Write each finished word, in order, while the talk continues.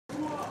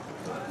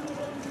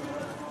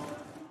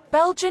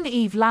Belgian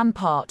Yves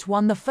Lampaert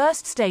won the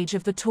first stage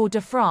of the Tour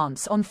de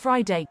France on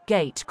Friday,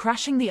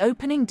 crashing the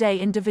opening day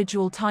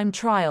individual time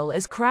trial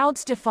as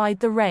crowds defied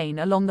the rain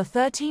along the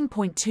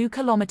 13.2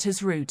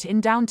 km route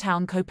in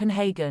downtown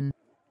Copenhagen.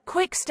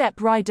 Quick-step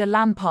rider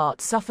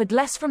Lampaert suffered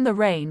less from the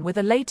rain with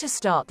a later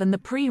start than the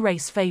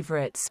pre-race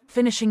favourites,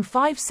 finishing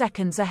 5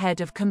 seconds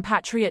ahead of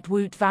compatriot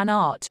Wout van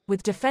Aert,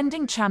 with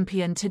defending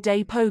champion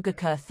Tadej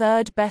Pogačar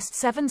third best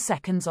 7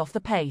 seconds off the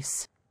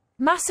pace.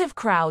 Massive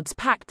crowds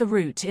packed the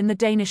route in the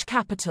Danish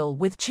capital,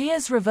 with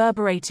cheers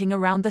reverberating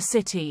around the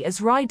city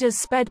as riders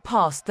sped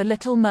past the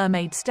Little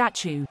Mermaid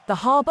statue, the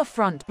harbour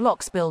front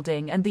blocks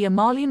building and the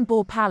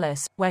Amalienborg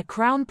Palace, where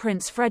Crown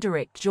Prince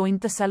Frederik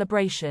joined the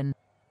celebration.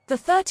 The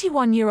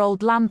 31-year-old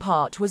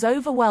Lampaert was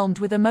overwhelmed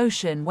with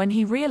emotion when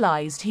he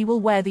realised he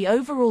will wear the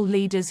overall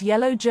leader's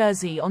yellow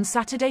jersey on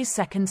Saturday's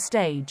second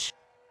stage.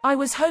 "I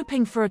was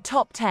hoping for a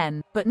top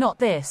 10, but not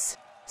this,"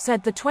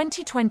 said the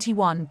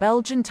 2021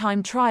 Belgian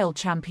time trial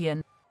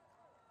champion.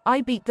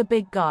 "I beat the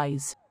big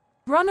guys."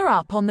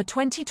 Runner-up on the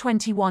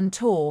 2021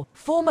 Tour,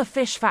 former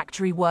fish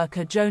factory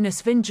worker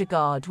Jonas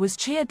Vingegaard was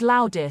cheered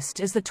loudest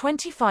as the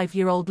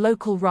 25-year-old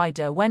local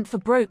rider went for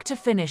broke to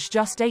finish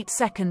just 8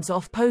 seconds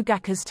off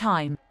Pogačar's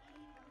time.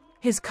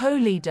 His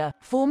co-leader,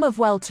 former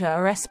Vuelta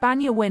a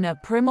España winner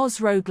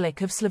Primož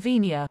Roglič of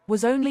Slovenia,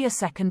 was only a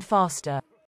second faster.